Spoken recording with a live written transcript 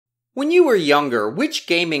When you were younger, which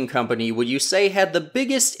gaming company would you say had the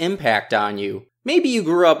biggest impact on you? Maybe you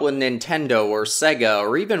grew up with Nintendo or Sega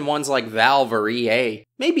or even ones like Valve or EA.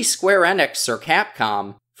 Maybe Square Enix or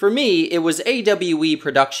Capcom. For me, it was AWE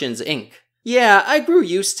Productions Inc. Yeah, I grew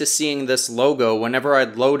used to seeing this logo whenever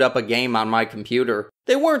I'd load up a game on my computer.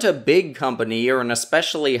 They weren't a big company or an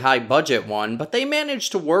especially high budget one, but they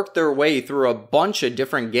managed to work their way through a bunch of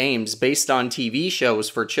different games based on TV shows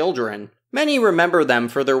for children. Many remember them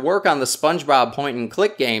for their work on the SpongeBob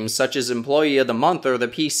point-and-click games such as Employee of the Month or the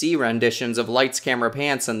PC renditions of Lights, Camera,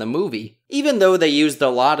 Pants and the movie. Even though they used a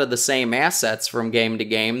lot of the same assets from game to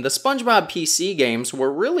game, the SpongeBob PC games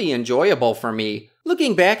were really enjoyable for me.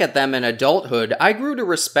 Looking back at them in adulthood, I grew to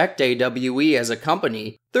respect AWE as a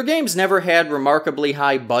company. Their games never had remarkably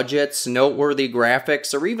high budgets, noteworthy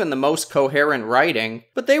graphics, or even the most coherent writing,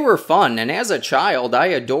 but they were fun, and as a child, I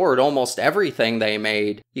adored almost everything they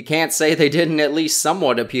made. You can't say they didn't at least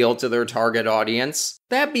somewhat appeal to their target audience.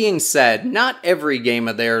 That being said, not every game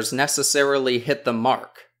of theirs necessarily hit the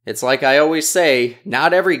mark. It's like I always say,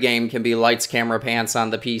 not every game can be Lights, Camera, Pants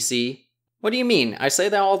on the PC. What do you mean? I say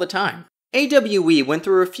that all the time. AWE went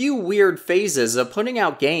through a few weird phases of putting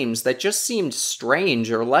out games that just seemed strange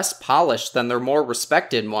or less polished than their more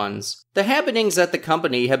respected ones. The happenings at the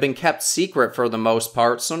company have been kept secret for the most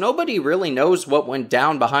part, so nobody really knows what went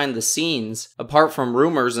down behind the scenes, apart from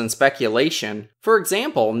rumors and speculation. For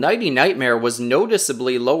example, Nighty Nightmare was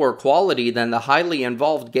noticeably lower quality than the highly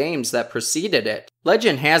involved games that preceded it.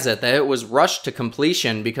 Legend has it that it was rushed to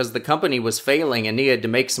completion because the company was failing and needed to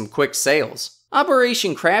make some quick sales.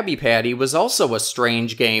 Operation Krabby Patty was also a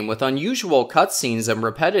strange game with unusual cutscenes and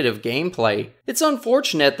repetitive gameplay. It's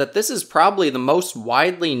unfortunate that this is probably the most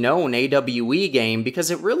widely known AWE game because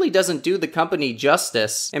it really doesn't do the company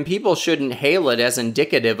justice, and people shouldn't hail it as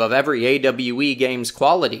indicative of every AWE game's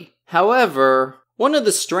quality. However, one of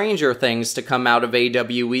the stranger things to come out of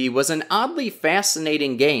AWE was an oddly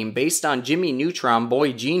fascinating game based on Jimmy Neutron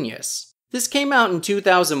Boy Genius. This came out in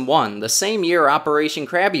 2001, the same year Operation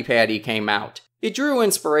Krabby Patty came out. It drew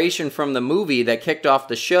inspiration from the movie that kicked off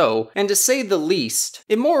the show, and to say the least,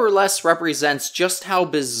 it more or less represents just how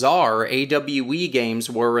bizarre AWE games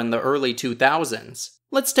were in the early 2000s.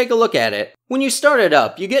 Let's take a look at it. When you start it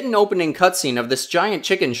up, you get an opening cutscene of this giant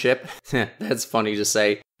chicken ship, that's funny to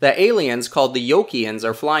say, that aliens called the Yokians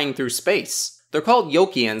are flying through space. They're called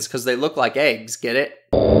Yokians because they look like eggs, get it?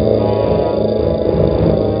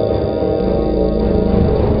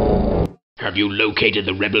 Have you located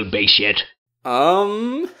the rebel base yet?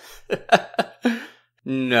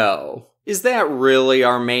 No. Is that really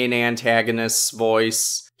our main antagonist's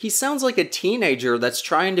voice? He sounds like a teenager that's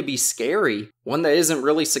trying to be scary, one that isn't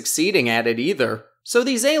really succeeding at it either. So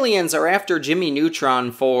these aliens are after Jimmy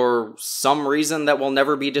Neutron for some reason that will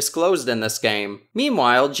never be disclosed in this game.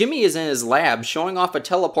 Meanwhile, Jimmy is in his lab showing off a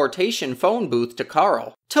teleportation phone booth to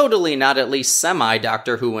Carl. Totally not at least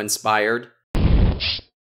semi-Doctor Who inspired.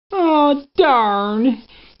 Oh, darn.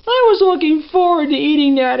 I was looking forward to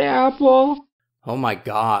eating that apple. Oh my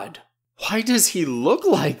god. Why does he look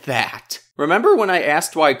like that? Remember when I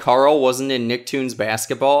asked why Carl wasn't in Nicktoons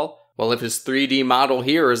Basketball? Well, if his 3D model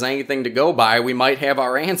here is anything to go by, we might have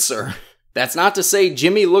our answer. That's not to say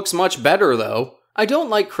Jimmy looks much better, though. I don't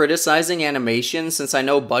like criticizing animation since I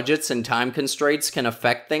know budgets and time constraints can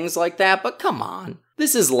affect things like that, but come on.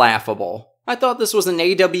 This is laughable. I thought this was an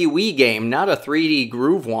AWE game, not a 3D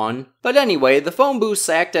Groove one. But anyway, the phone booths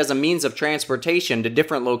act as a means of transportation to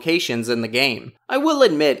different locations in the game. I will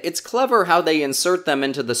admit, it's clever how they insert them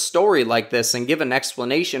into the story like this and give an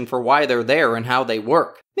explanation for why they're there and how they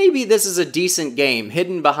work. Maybe this is a decent game,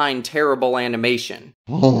 hidden behind terrible animation.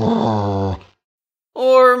 Or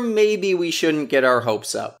maybe we shouldn't get our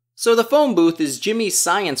hopes up. So the phone booth is Jimmy's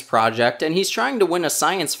science project, and he's trying to win a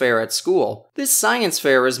science fair at school. This science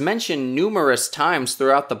fair is mentioned numerous times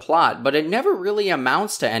throughout the plot, but it never really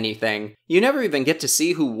amounts to anything. You never even get to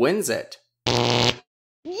see who wins it. Yay,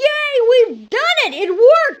 we've done it! It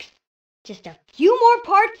worked! Just a few more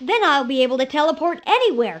parts, then I'll be able to teleport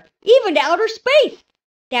anywhere, even to outer space.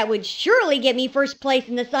 That would surely get me first place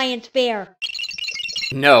in the science fair.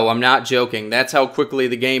 No, I'm not joking. That's how quickly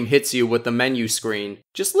the game hits you with the menu screen.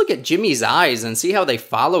 Just look at Jimmy's eyes and see how they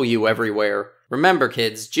follow you everywhere. Remember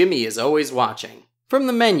kids, Jimmy is always watching. From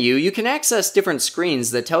the menu, you can access different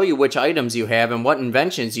screens that tell you which items you have and what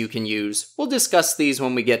inventions you can use. We'll discuss these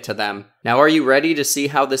when we get to them. Now are you ready to see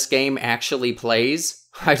how this game actually plays?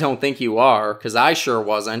 I don't think you are, because I sure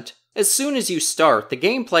wasn't. As soon as you start, the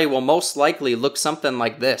gameplay will most likely look something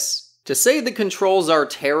like this. To say the controls are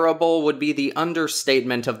terrible would be the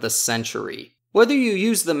understatement of the century. Whether you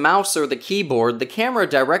use the mouse or the keyboard, the camera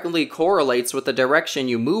directly correlates with the direction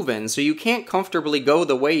you move in, so you can't comfortably go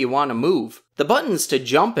the way you want to move. The buttons to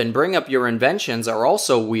jump and bring up your inventions are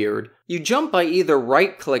also weird. You jump by either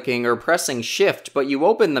right-clicking or pressing shift, but you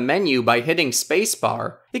open the menu by hitting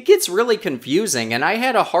spacebar. It gets really confusing, and I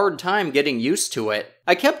had a hard time getting used to it.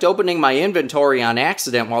 I kept opening my inventory on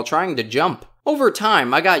accident while trying to jump. Over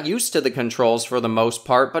time, I got used to the controls for the most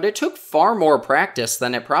part, but it took far more practice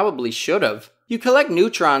than it probably should have. You collect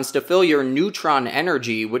neutrons to fill your neutron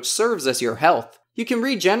energy, which serves as your health. You can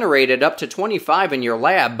regenerate it up to 25 in your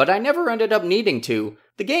lab, but I never ended up needing to.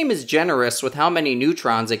 The game is generous with how many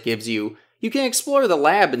neutrons it gives you. You can explore the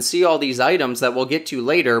lab and see all these items that we'll get to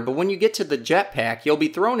later, but when you get to the jetpack, you'll be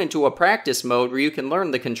thrown into a practice mode where you can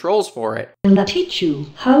learn the controls for it. I'll teach you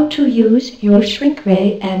how to use your shrink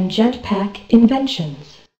ray and jetpack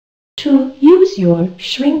inventions. To use your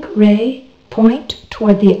shrink ray, point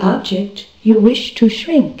toward the object you wish to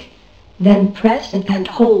shrink. Then press and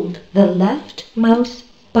hold the left mouse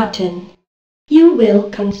button. You will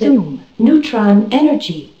consume neutron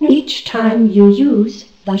energy each time you use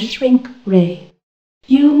the shrink ray.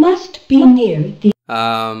 You must be near the...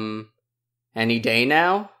 Any day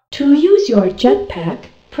now? To use your jetpack,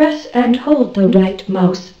 press and hold the right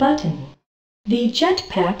mouse button. The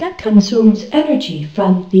jetpack consumes energy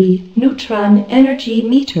from the neutron energy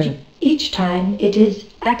meter each time it is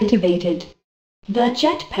activated. The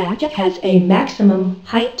jetpack has a maximum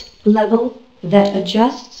height level that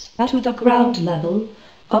adjusts to the ground level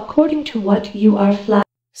according to what you are flying.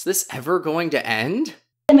 Is this ever going to end?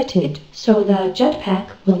 Limited, so the jetpack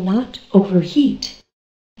will not overheat.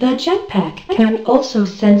 The jetpack can also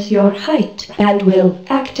sense your height and will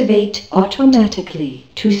activate automatically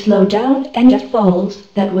to slow down any falls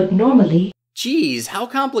that would normally... Geez, how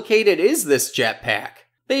complicated is this jetpack?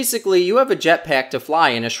 Basically, you have a jetpack to fly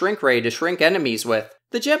and a shrink ray to shrink enemies with.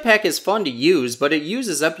 The jetpack is fun to use, but it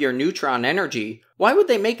uses up your neutron energy. Why would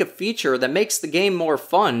they make a feature that makes the game more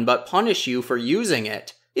fun but punish you for using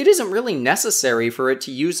it? It isn't really necessary for it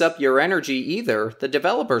to use up your energy either. The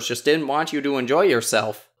developers just didn't want you to enjoy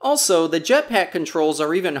yourself. Also, the jetpack controls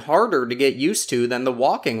are even harder to get used to than the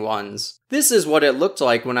walking ones. This is what it looked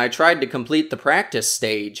like when I tried to complete the practice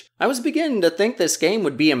stage. I was beginning to think this game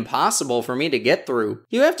would be impossible for me to get through.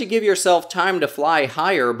 You have to give yourself time to fly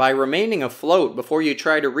higher by remaining afloat before you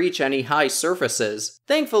try to reach any high surfaces.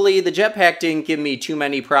 Thankfully, the jetpack didn't give me too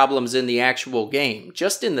many problems in the actual game,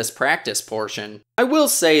 just in this practice portion. I will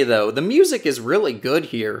say though, the music is really good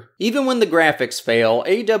here. Even when the graphics fail,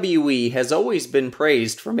 AWE has always been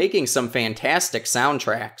praised for making some fantastic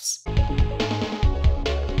soundtracks.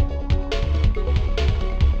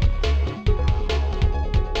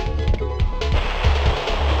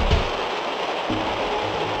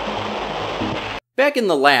 Back in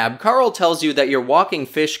the lab, Carl tells you that your walking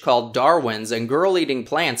fish called Darwins and girl-eating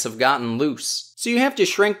plants have gotten loose, so you have to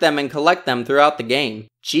shrink them and collect them throughout the game.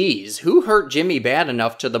 Geez, who hurt Jimmy bad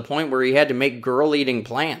enough to the point where he had to make girl-eating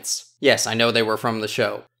plants? Yes, I know they were from the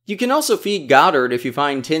show. You can also feed Goddard if you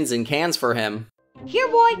find tins and cans for him. Here,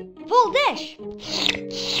 boy, full dish.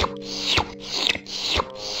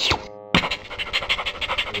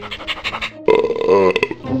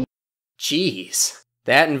 Jeez.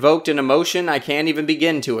 That invoked an emotion I can't even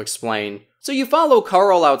begin to explain. So you follow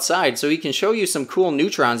Carl outside so he can show you some cool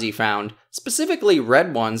neutrons he found, specifically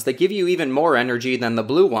red ones that give you even more energy than the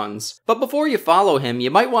blue ones. But before you follow him, you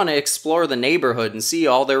might want to explore the neighborhood and see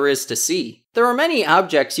all there is to see. There are many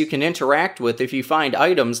objects you can interact with if you find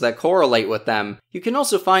items that correlate with them. You can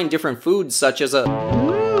also find different foods such as a...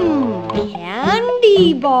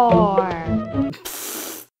 candy bar.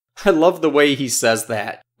 I love the way he says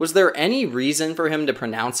that. Was there any reason for him to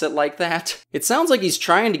pronounce it like that? It sounds like he's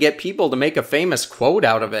trying to get people to make a famous quote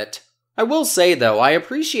out of it. I will say though, I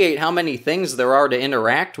appreciate how many things there are to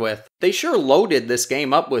interact with. They sure loaded this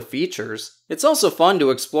game up with features. It's also fun to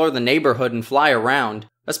explore the neighborhood and fly around,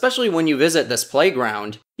 especially when you visit this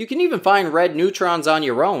playground. You can even find red neutrons on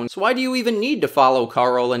your own, so why do you even need to follow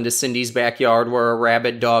Carl into Cindy's backyard where a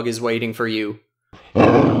rabid dog is waiting for you?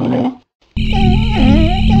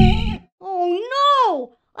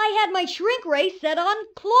 I had my shrink ray set on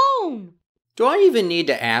clone. Do I even need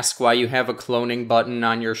to ask why you have a cloning button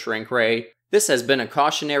on your shrink ray? This has been a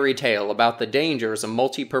cautionary tale about the dangers of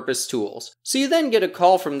multi-purpose tools. So you then get a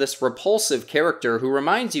call from this repulsive character who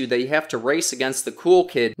reminds you that you have to race against the cool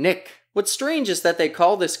kid, Nick. What's strange is that they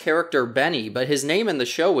call this character Benny, but his name in the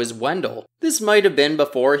show is Wendell. This might have been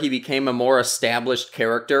before he became a more established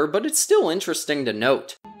character, but it's still interesting to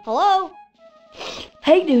note. Hello?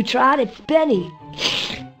 Hey, Neutron, it's Benny.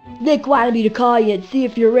 Nick wanted me to call you and see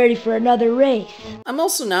if you're ready for another race. I'm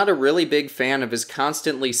also not a really big fan of his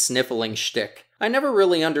constantly sniffling shtick. I never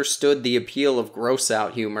really understood the appeal of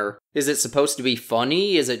gross-out humor. Is it supposed to be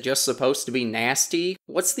funny? Is it just supposed to be nasty?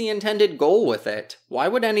 What's the intended goal with it? Why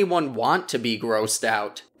would anyone want to be grossed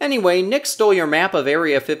out? Anyway, Nick stole your map of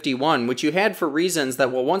Area 51, which you had for reasons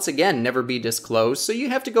that will once again never be disclosed, so you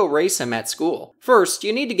have to go race him at school. First,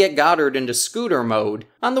 you need to get Goddard into scooter mode.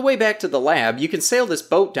 On the way back to the lab, you can sail this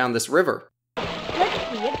boat down this river. Let's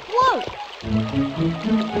see it float.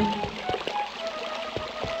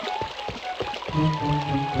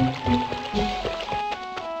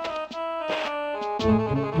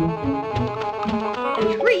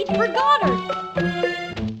 A treat for Goddard.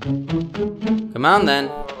 Come on then.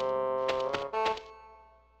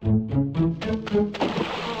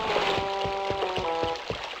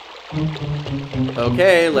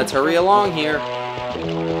 Okay, let's hurry along here.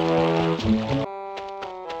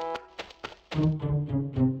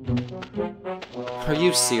 Are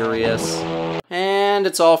you serious? And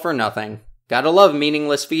it's all for nothing. Gotta love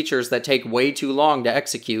meaningless features that take way too long to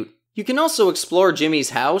execute. You can also explore Jimmy's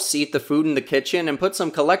house, eat the food in the kitchen, and put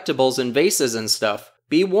some collectibles and vases and stuff.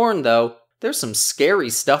 Be warned though, there's some scary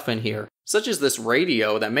stuff in here, such as this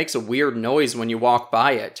radio that makes a weird noise when you walk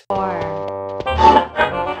by it. You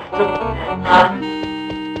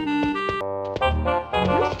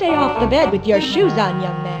stay off the bed with your shoes on,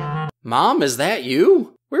 young man. Mom, is that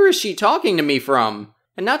you? Where is she talking to me from?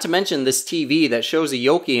 And not to mention this TV that shows a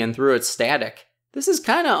Yokian through its static. This is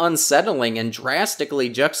kinda unsettling and drastically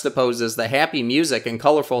juxtaposes the happy music and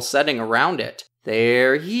colorful setting around it.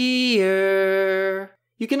 They're here.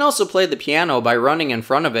 You can also play the piano by running in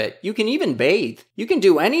front of it. You can even bathe. You can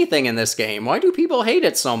do anything in this game. Why do people hate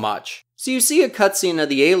it so much? So you see a cutscene of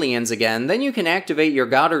the aliens again, then you can activate your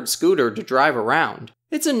Goddard scooter to drive around.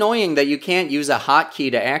 It's annoying that you can't use a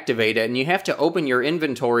hotkey to activate it and you have to open your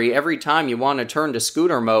inventory every time you want to turn to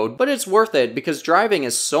scooter mode, but it's worth it because driving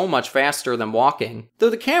is so much faster than walking. Though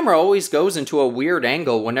the camera always goes into a weird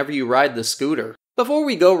angle whenever you ride the scooter. Before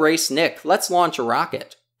we go race Nick, let's launch a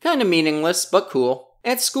rocket. Kinda meaningless, but cool.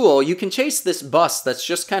 At school, you can chase this bus that's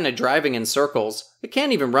just kinda driving in circles. It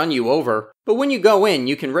can't even run you over. But when you go in,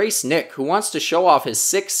 you can race Nick, who wants to show off his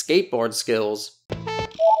sick skateboard skills.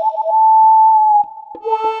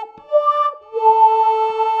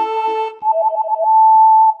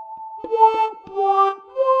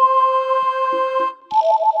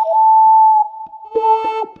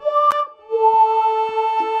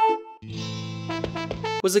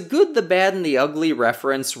 Was a good, the bad, and the ugly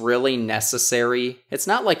reference really necessary? It's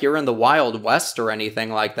not like you're in the Wild West or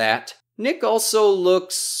anything like that. Nick also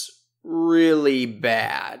looks really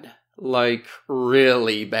bad. Like,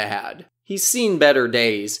 really bad. He's seen better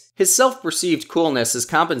days. His self-perceived coolness is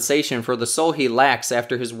compensation for the soul he lacks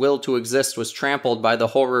after his will to exist was trampled by the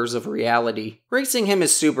horrors of reality. Racing him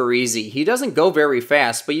is super easy. He doesn't go very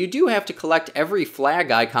fast, but you do have to collect every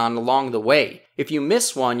flag icon along the way. If you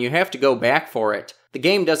miss one, you have to go back for it. The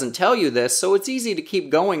game doesn't tell you this, so it's easy to keep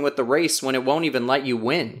going with the race when it won't even let you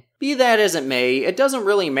win. Be that as it may, it doesn't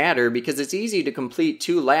really matter because it's easy to complete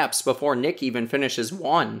 2 laps before Nick even finishes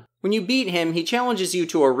 1. When you beat him, he challenges you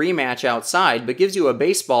to a rematch outside, but gives you a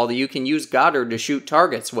baseball that you can use Goddard to shoot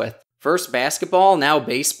targets with. First basketball, now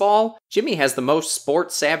baseball? Jimmy has the most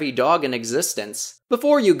sport-savvy dog in existence.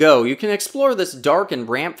 Before you go, you can explore this dark and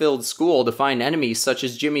ramp-filled school to find enemies such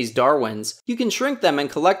as Jimmy's Darwins. You can shrink them and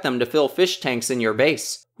collect them to fill fish tanks in your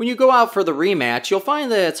base. When you go out for the rematch, you'll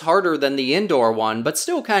find that it's harder than the indoor one, but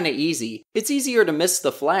still kinda easy. It's easier to miss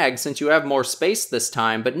the flag since you have more space this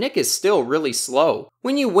time, but Nick is still really slow.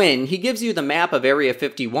 When you win, he gives you the map of Area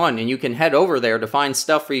 51 and you can head over there to find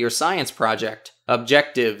stuff for your science project.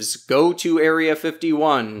 Objectives: go to Area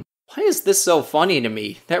 51. Why is this so funny to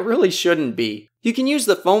me? That really shouldn't be. You can use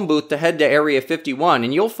the phone booth to head to Area 51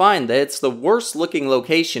 and you'll find that it's the worst looking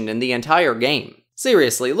location in the entire game.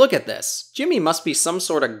 Seriously, look at this. Jimmy must be some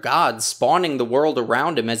sort of god spawning the world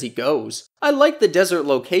around him as he goes. I like the desert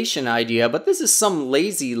location idea, but this is some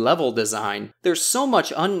lazy level design. There's so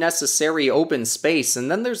much unnecessary open space,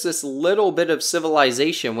 and then there's this little bit of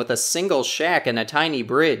civilization with a single shack and a tiny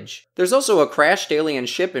bridge. There's also a crashed alien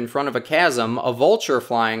ship in front of a chasm, a vulture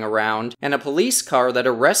flying around, and a police car that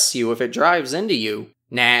arrests you if it drives into you.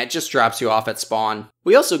 Nah, it just drops you off at spawn.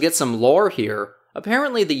 We also get some lore here.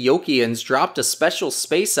 Apparently the Yokians dropped a special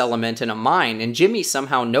space element in a mine, and Jimmy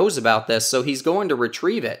somehow knows about this, so he's going to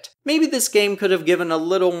retrieve it. Maybe this game could have given a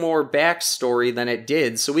little more backstory than it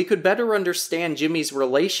did, so we could better understand Jimmy's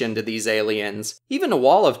relation to these aliens. Even a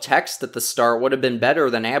wall of text at the start would have been better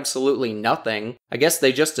than absolutely nothing. I guess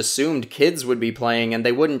they just assumed kids would be playing and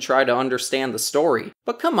they wouldn't try to understand the story.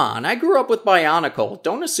 But come on, I grew up with Bionicle.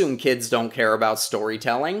 Don't assume kids don't care about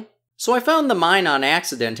storytelling. So I found the mine on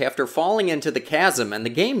accident after falling into the chasm, and the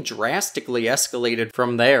game drastically escalated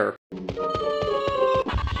from there.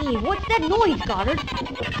 Hey, what's that noise, Goddard?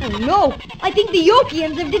 Oh no, I think the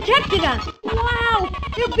Yokians have detected us. Wow,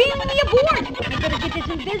 they're beaming me aboard. I better get this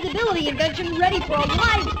invisibility invention ready for a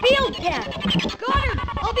live field test. Goddard,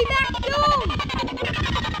 I'll be back soon.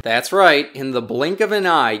 That's right, in the blink of an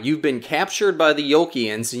eye, you've been captured by the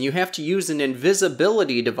Yokians and you have to use an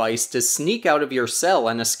invisibility device to sneak out of your cell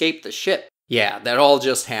and escape the ship. Yeah, that all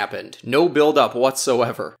just happened. No build-up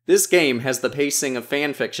whatsoever. This game has the pacing of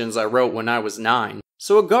fanfictions I wrote when I was 9.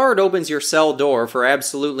 So a guard opens your cell door for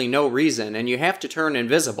absolutely no reason and you have to turn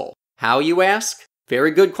invisible. How, you ask?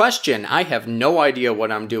 Very good question. I have no idea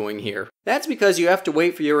what I'm doing here. That's because you have to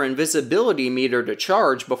wait for your invisibility meter to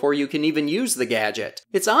charge before you can even use the gadget.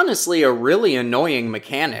 It's honestly a really annoying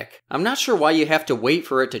mechanic. I'm not sure why you have to wait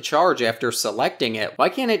for it to charge after selecting it. Why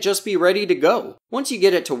can't it just be ready to go? Once you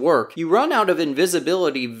get it to work, you run out of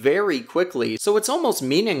invisibility very quickly, so it's almost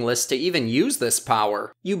meaningless to even use this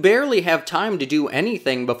power. You barely have time to do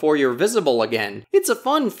anything before you're visible again. It's a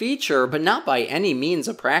fun feature, but not by any means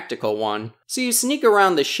a practical one. So you sneak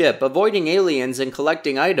around the ship, avoiding aliens and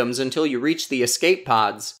collecting items until you reach the escape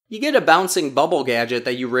pods. You get a bouncing bubble gadget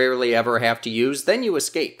that you rarely ever have to use, then you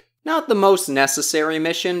escape. Not the most necessary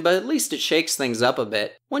mission, but at least it shakes things up a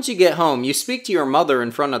bit. Once you get home, you speak to your mother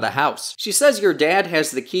in front of the house. She says your dad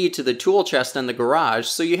has the key to the tool chest in the garage,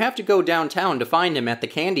 so you have to go downtown to find him at the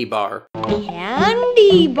candy bar.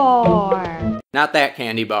 Candy bar! Not that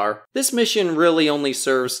candy bar. This mission really only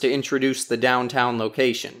serves to introduce the downtown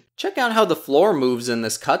location. Check out how the floor moves in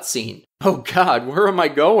this cutscene. Oh god, where am I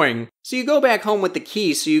going? So you go back home with the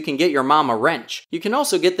key so you can get your mom a wrench. You can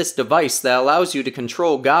also get this device that allows you to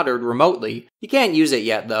control Goddard remotely. You can't use it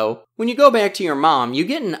yet though. When you go back to your mom, you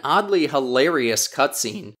get an oddly hilarious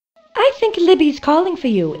cutscene. I think Libby's calling for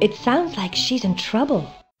you. It sounds like she's in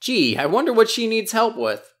trouble. Gee, I wonder what she needs help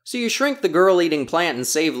with. So you shrink the girl-eating plant and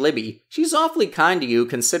save Libby. She's awfully kind to you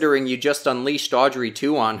considering you just unleashed Audrey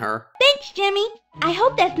 2 on her. Thanks, Jimmy. I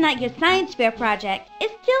hope that's not your science fair project.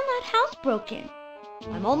 It's still not housebroken.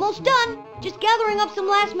 I'm almost done. Just gathering up some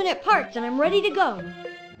last-minute parts and I'm ready to go.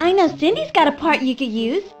 I know Cindy's got a part you could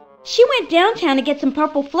use. She went downtown to get some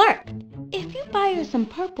purple flurp. If you buy her some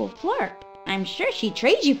purple flurp, I'm sure she'd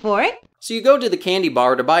trade you for it. So you go to the candy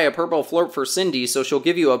bar to buy a purple flurp for Cindy so she'll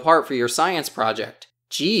give you a part for your science project.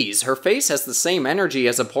 Geez, her face has the same energy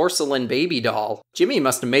as a porcelain baby doll. Jimmy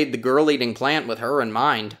must have made the girl-eating plant with her in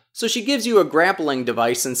mind. So she gives you a grappling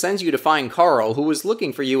device and sends you to find Carl, who was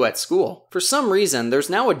looking for you at school. For some reason, there's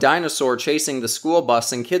now a dinosaur chasing the school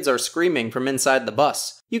bus and kids are screaming from inside the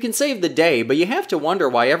bus. You can save the day, but you have to wonder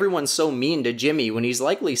why everyone's so mean to Jimmy when he's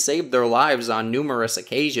likely saved their lives on numerous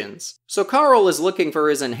occasions. So Carl is looking for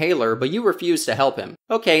his inhaler, but you refuse to help him.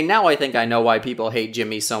 Okay, now I think I know why people hate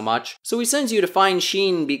Jimmy so much. So he sends you to find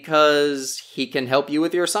Sheen because he can help you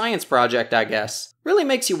with your science project, I guess. Really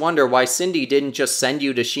makes you wonder why Cindy didn't just send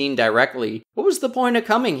you to Sheen directly. What was the point of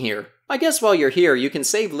coming here? I guess while you're here, you can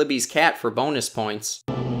save Libby's cat for bonus points.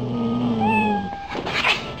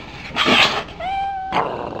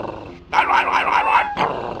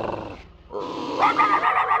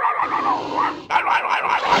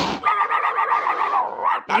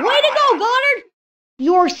 Way to go, Goddard!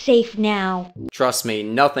 You're safe now. Trust me,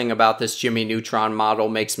 nothing about this Jimmy Neutron model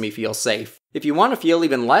makes me feel safe. If you want to feel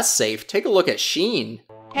even less safe, take a look at Sheen.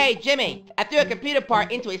 Hey, Jimmy, I threw a computer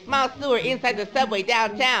part into a small sewer inside the subway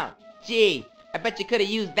downtown. Gee, I bet you could have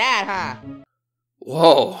used that, huh?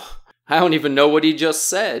 Whoa, I don't even know what he just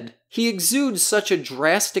said. He exudes such a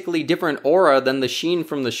drastically different aura than the Sheen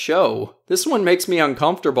from the show. This one makes me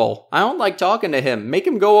uncomfortable. I don't like talking to him. Make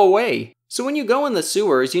him go away. So when you go in the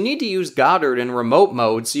sewers, you need to use Goddard in remote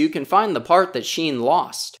mode so you can find the part that Sheen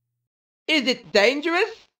lost. Is it dangerous?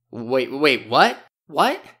 Wait, what?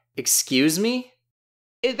 What? Excuse me?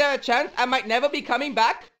 Is there a chance I might never be coming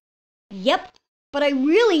back? Yep, but I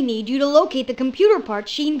really need you to locate the computer part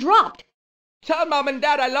Sheen dropped. Tell Mom and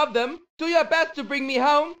Dad I love them. Do your best to bring me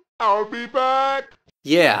home. I'll be back.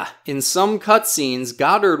 Yeah, in some cutscenes,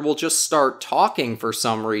 Goddard will just start talking for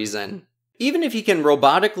some reason. Even if he can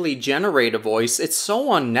robotically generate a voice, it's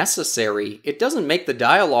so unnecessary. It doesn't make the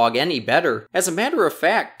dialogue any better. As a matter of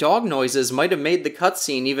fact, dog noises might have made the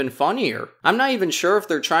cutscene even funnier. I'm not even sure if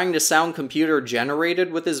they're trying to sound computer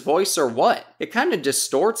generated with his voice or what. It kinda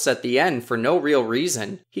distorts at the end for no real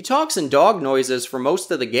reason. He talks in dog noises for most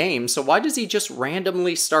of the game, so why does he just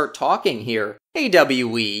randomly start talking here?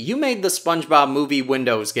 AWE, you made the SpongeBob Movie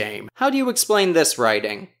Windows game. How do you explain this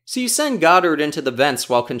writing? So you send Goddard into the vents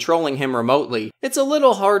while controlling him remotely. It's a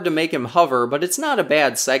little hard to make him hover, but it's not a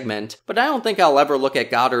bad segment. But I don't think I'll ever look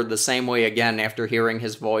at Goddard the same way again after hearing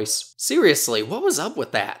his voice. Seriously, what was up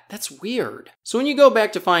with that? That's weird. So when you go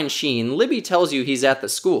back to find Sheen, Libby tells you he's at the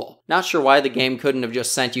school. Not sure why the game couldn't have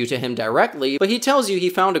just sent you to him directly, but he tells you he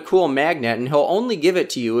found a cool magnet and he'll only give it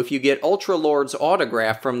to you if you get Ultra Lord's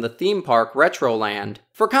autograph from the theme park Retroland.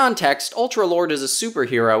 For context, Ultra Lord is a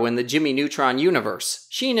superhero in the Jimmy Neutron universe.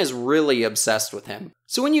 Sheen is really obsessed with him.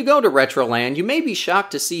 So when you go to Retroland, you may be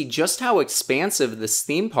shocked to see just how expansive this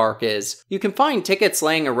theme park is. You can find tickets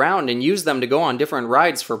laying around and use them to go on different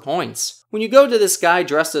rides for points. When you go to this guy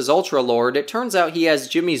dressed as Ultra Lord, it turns out he has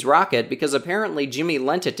Jimmy's rocket because apparently Jimmy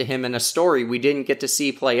lent it to him in a story we didn't get to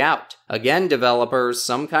see play out. Again, developers,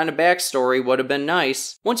 some kind of backstory would have been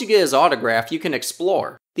nice. Once you get his autograph, you can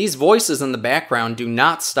explore. These voices in the background do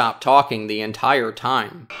not stop talking the entire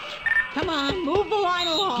time. Come on, move the line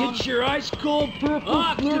along. Get your ice cold purple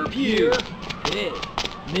flurp here. Hey,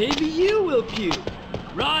 maybe you will puke.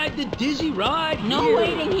 Ride the dizzy ride No here.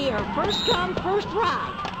 waiting here. First come, first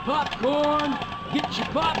ride. Popcorn, get your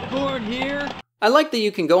popcorn here. I like that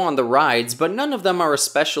you can go on the rides, but none of them are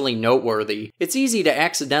especially noteworthy. It's easy to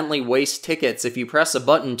accidentally waste tickets if you press a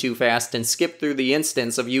button too fast and skip through the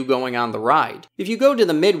instance of you going on the ride. If you go to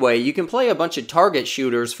the midway, you can play a bunch of target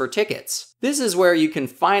shooters for tickets. This is where you can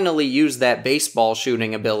finally use that baseball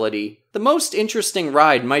shooting ability. The most interesting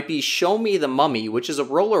ride might be Show Me the Mummy, which is a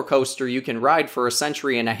roller coaster you can ride for a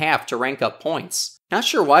century and a half to rank up points. Not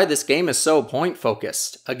sure why this game is so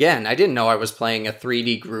point-focused. Again, I didn't know I was playing a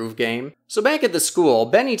 3D Groove game. So back at the school,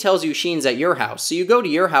 Benny tells you Sheen's at your house, so you go to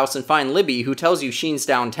your house and find Libby, who tells you Sheen's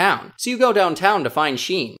downtown. So you go downtown to find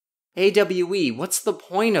Sheen. AWE, what's the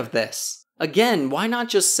point of this? Again, why not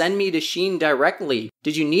just send me to Sheen directly?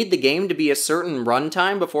 Did you need the game to be a certain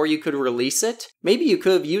runtime before you could release it? Maybe you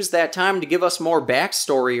could have used that time to give us more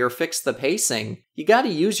backstory or fix the pacing. You gotta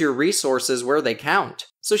use your resources where they count.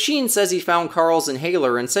 So Sheen says he found Carl's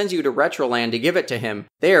inhaler and sends you to Retroland to give it to him.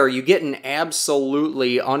 There, you get an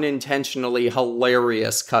absolutely unintentionally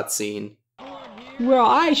hilarious cutscene. Well,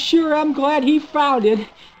 I sure am glad he found it.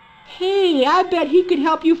 Hey, I bet he could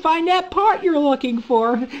help you find that part you're looking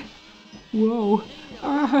for. Whoa.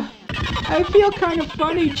 I feel kind of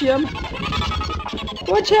funny, Jim.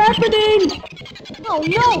 What's happening? Oh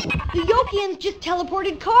no! The Yokians just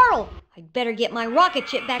teleported Carl! I'd better get my rocket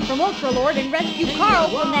ship back from Ultra Lord and rescue Carl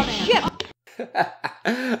from that ship!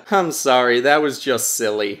 I'm sorry, that was just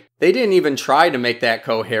silly. They didn't even try to make that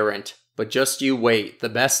coherent. But just you wait, the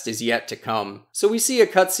best is yet to come. So we see a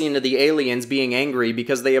cutscene of the aliens being angry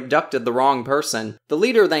because they abducted the wrong person. The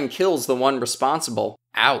leader then kills the one responsible.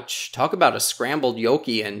 Ouch, talk about a scrambled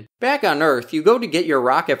Yokian. Back on Earth, you go to get your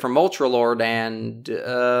rocket from Ultralord and,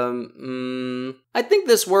 I think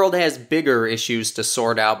this world has bigger issues to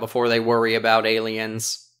sort out before they worry about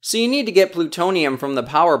aliens. So you need to get plutonium from the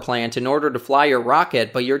power plant in order to fly your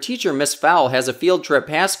rocket, but your teacher Miss Fowl has a field trip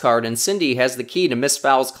pass card and Cindy has the key to Miss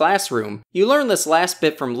Fowl's classroom. You learn this last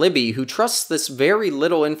bit from Libby, who trusts this very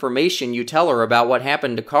little information you tell her about what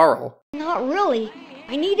happened to Carl. Not really.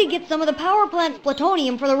 I need to get some of the power plant's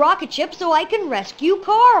plutonium for the rocket ship so I can rescue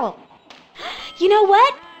Carl. You know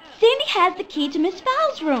what? Cindy has the key to Miss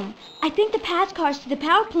Fowl's room. I think the pass cards to the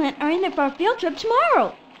power plant are in there for a field trip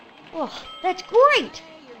tomorrow. Oh, that's great.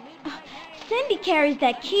 Cindy carries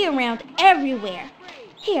that key around everywhere.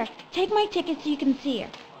 Here, take my ticket so you can see her.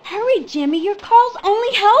 Hurry, Jimmy, you're Carl's only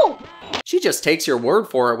hope. She just takes your word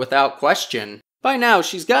for it without question. By now,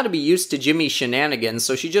 she's got to be used to Jimmy's shenanigans,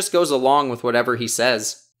 so she just goes along with whatever he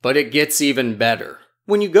says. But it gets even better.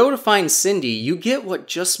 When you go to find Cindy, you get what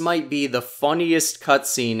just might be the funniest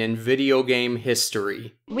cutscene in video game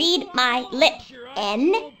history. Read my lips.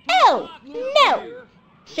 N-O. No.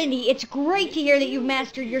 Cindy, it's great to hear that you've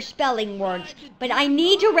mastered your spelling words, but I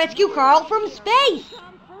need to rescue Carl from space!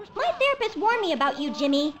 My therapist warned me about you,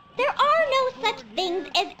 Jimmy. There are no such things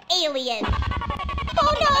as aliens.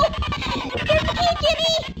 Oh no! There's the key,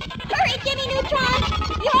 Jimmy! Hurry, Jimmy Neutron!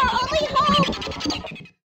 You're our only hope!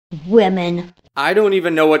 Women. I don't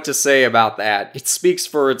even know what to say about that. It speaks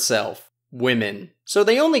for itself. Women. So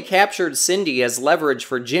they only captured Cindy as leverage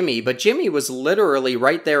for Jimmy, but Jimmy was literally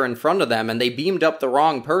right there in front of them and they beamed up the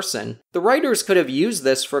wrong person. The writers could have used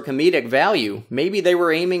this for comedic value. Maybe they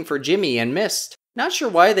were aiming for Jimmy and missed. Not sure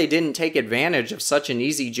why they didn't take advantage of such an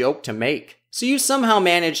easy joke to make. So you somehow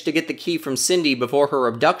managed to get the key from Cindy before her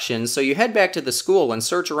abduction, so you head back to the school and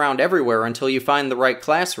search around everywhere until you find the right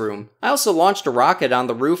classroom. I also launched a rocket on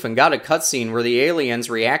the roof and got a cutscene where the aliens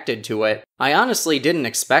reacted to it. I honestly didn't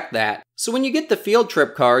expect that. So when you get the field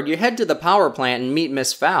trip card, you head to the power plant and meet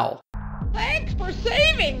Miss Fowl. Thanks for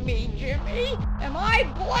saving me, Jimmy. Am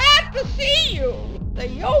I glad to see you? The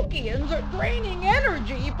Yokians are draining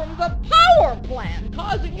energy from the power plant,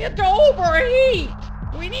 causing it to overheat.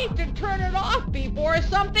 We need to turn it off before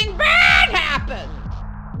something bad happens.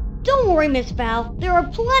 Don't worry, Miss Fowl. There are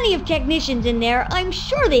plenty of technicians in there. I'm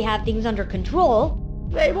sure they have things under control.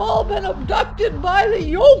 They've all been abducted by the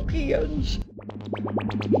Yokians.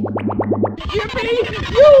 Jimmy,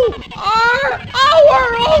 you are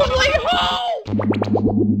our only hope!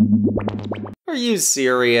 Are you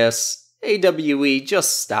serious? AWE,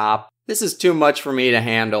 just stop. This is too much for me to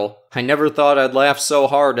handle. I never thought I'd laugh so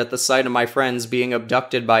hard at the sight of my friends being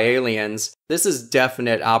abducted by aliens. This is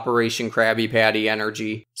definite Operation Krabby Patty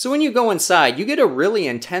energy. So when you go inside, you get a really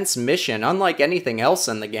intense mission unlike anything else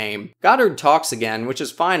in the game. Goddard talks again, which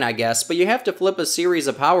is fine I guess, but you have to flip a series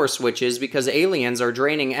of power switches because aliens are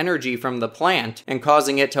draining energy from the plant and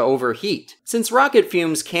causing it to overheat. Since rocket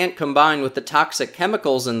fumes can't combine with the toxic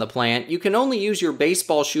chemicals in the plant, you can only use your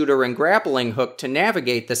baseball shooter and grappling hook to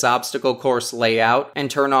navigate this obstacle course layout and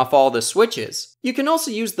turn off all the switches. You can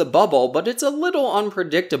also use the bubble, but it's a little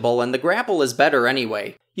unpredictable and the grapple is better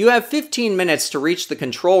anyway. You have 15 minutes to reach the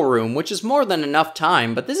control room, which is more than enough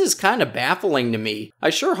time, but this is kind of baffling to me. I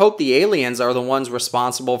sure hope the aliens are the ones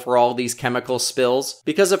responsible for all these chemical spills,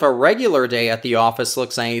 because if a regular day at the office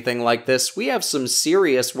looks anything like this, we have some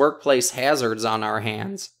serious workplace hazards on our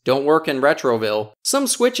hands. Don't work in Retroville. Some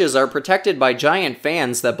switches are protected by giant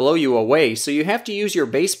fans that blow you away, so you have to use your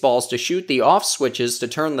baseballs to shoot the off switches to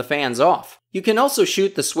turn the fans off. You can also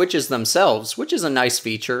shoot the switches themselves, which is a nice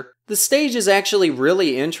feature. The stage is actually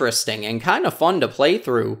really interesting and kind of fun to play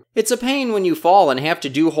through. It's a pain when you fall and have to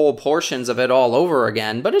do whole portions of it all over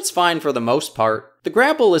again, but it's fine for the most part. The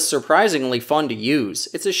grapple is surprisingly fun to use.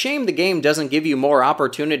 It's a shame the game doesn't give you more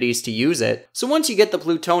opportunities to use it. So once you get the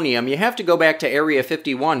plutonium, you have to go back to Area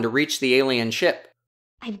 51 to reach the alien ship.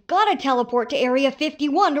 I've got to teleport to Area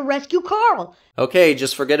 51 to rescue Carl. Okay,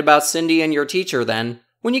 just forget about Cindy and your teacher then.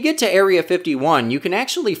 When you get to Area 51, you can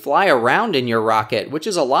actually fly around in your rocket, which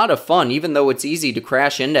is a lot of fun even though it's easy to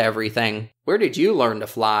crash into everything. Where did you learn to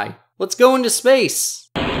fly? Let's go into space!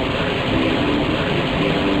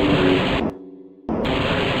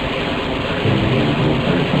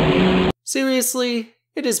 Seriously?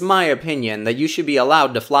 It is my opinion that you should be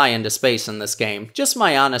allowed to fly into space in this game. Just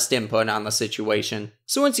my honest input on the situation.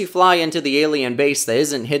 So once you fly into the alien base that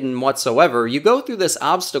isn't hidden whatsoever, you go through this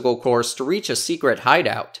obstacle course to reach a secret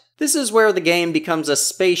hideout. This is where the game becomes a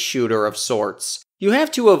space shooter of sorts. You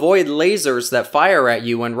have to avoid lasers that fire at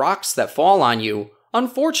you and rocks that fall on you.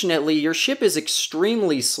 Unfortunately, your ship is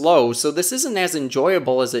extremely slow, so this isn't as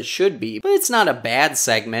enjoyable as it should be, but it's not a bad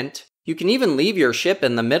segment. You can even leave your ship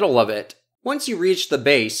in the middle of it. Once you reach the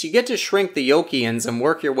base, you get to shrink the Yokians and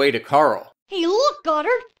work your way to Carl. Hey, look,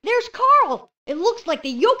 Goddard! There's Carl! It looks like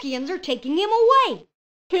the Yokians are taking him away.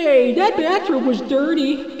 Hey, that bathroom was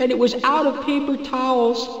dirty, and it was out of paper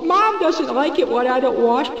towels. Mom doesn't like it when I don't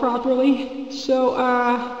wash properly. So,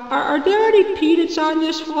 are there any peanuts on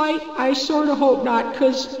this flight? I sort of hope not,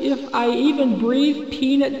 because if I even breathe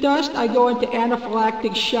peanut dust, I go into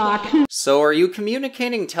anaphylactic shock. So are you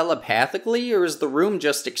communicating telepathically, or is the room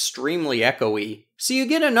just extremely echoey? So you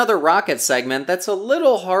get another rocket segment that's a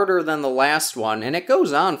little harder than the last one, and it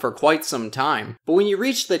goes on for quite some time. But when you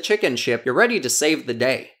reach the chicken ship, you're ready to save the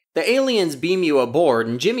day. The aliens beam you aboard,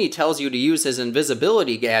 and Jimmy tells you to use his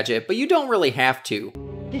invisibility gadget, but you don't really have to.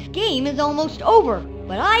 This game is almost over,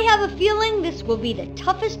 but I have a feeling this will be the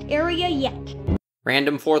toughest area yet.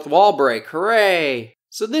 Random fourth wall break, hooray!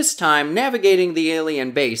 So this time, navigating the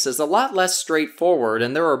alien base is a lot less straightforward,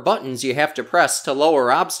 and there are buttons you have to press to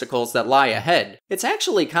lower obstacles that lie ahead. It's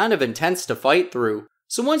actually kind of intense to fight through.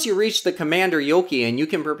 So once you reach the Commander Yokian, you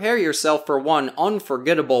can prepare yourself for one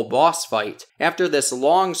unforgettable boss fight. After this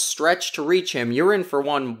long stretch to reach him, you're in for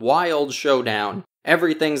one wild showdown.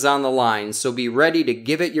 Everything's on the line, so be ready to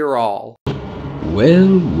give it your all.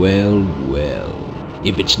 Well, well, well.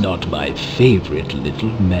 If it's not my favorite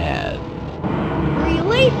little man.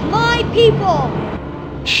 Release my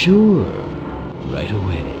people! Sure. Right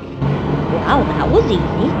away. Wow, that was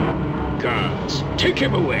easy. guards. Take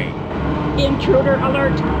him away. Intruder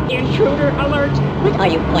alert! Intruder alert! What are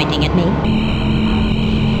you pointing at me?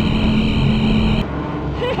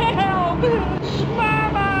 Help!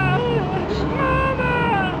 Mama! Mama!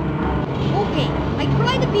 Okay, I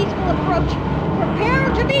try the peaceful approach. Prepare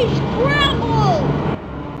to be scrambled!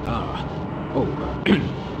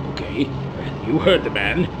 Okay. You heard the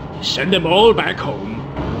man. Send them all back home.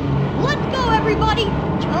 Let's go, everybody!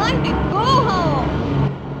 Time to go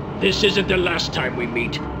home! This isn't the last time we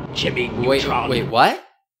meet, Jimmy Neutron. Wait, what?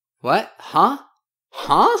 What? Huh?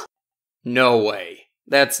 Huh? No way.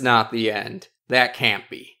 That's not the end. That can't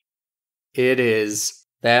be. It is.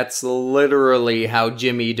 That's literally how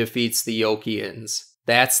Jimmy defeats the Yokians.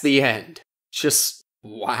 That's the end. Just,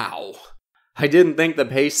 wow. I didn't think the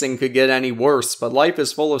pacing could get any worse, but life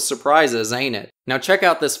is full of surprises, ain't it? Now check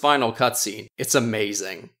out this final cutscene. It's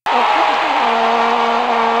amazing.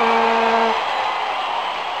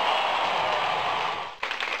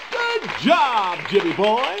 Good job, Jimmy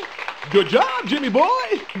boy. Good job, Jimmy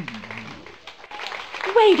boy.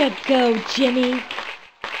 Way to go, Jimmy.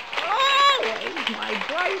 Always my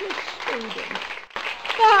brightest student.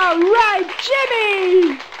 All right,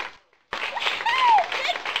 Jimmy!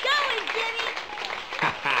 Good going, Jimmy.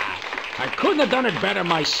 I couldn't have done it better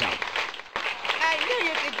myself. I knew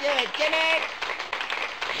you could do it, Jimmy.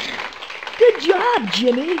 Good job,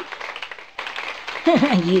 Jimmy!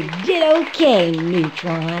 You did okay,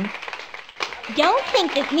 Neutron. Don't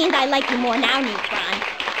think this means I like you more now, Neutron.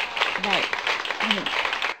 Right.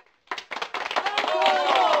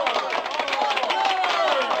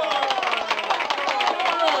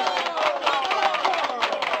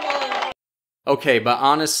 Okay, but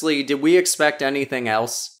honestly, did we expect anything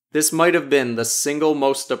else? This might have been the single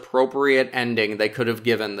most appropriate ending they could have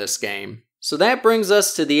given this game. So that brings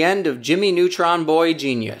us to the end of Jimmy Neutron Boy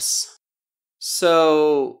Genius.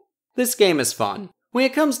 So, this game is fun. When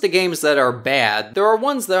it comes to games that are bad, there are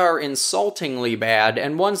ones that are insultingly bad,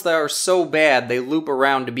 and ones that are so bad they loop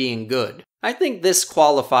around to being good. I think this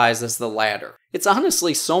qualifies as the latter. It's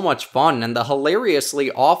honestly so much fun, and the hilariously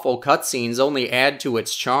awful cutscenes only add to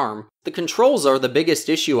its charm. The controls are the biggest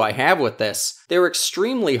issue I have with this. They're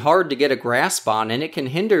extremely hard to get a grasp on, and it can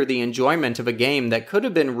hinder the enjoyment of a game that could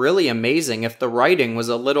have been really amazing if the writing was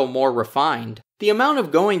a little more refined. The amount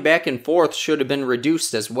of going back and forth should have been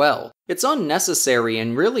reduced as well. It's unnecessary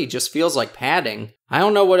and really just feels like padding. I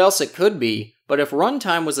don't know what else it could be, but if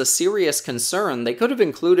runtime was a serious concern, they could have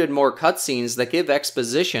included more cutscenes that give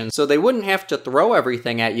exposition so they wouldn't have to throw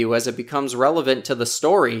everything at you as it becomes relevant to the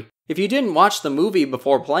story. If you didn't watch the movie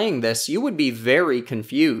before playing this, you would be very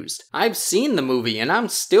confused. I've seen the movie and I'm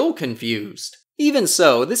still confused. Even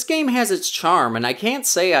so, this game has its charm, and I can't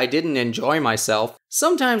say I didn't enjoy myself.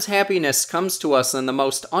 Sometimes happiness comes to us in the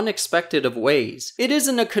most unexpected of ways. It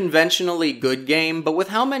isn't a conventionally good game, but with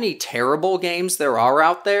how many terrible games there are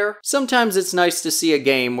out there, sometimes it's nice to see a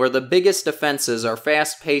game where the biggest offenses are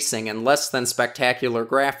fast pacing and less than spectacular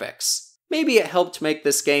graphics. Maybe it helped make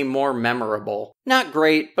this game more memorable. Not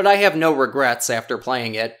great, but I have no regrets after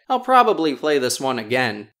playing it. I'll probably play this one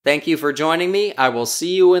again. Thank you for joining me. I will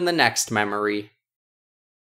see you in the next memory.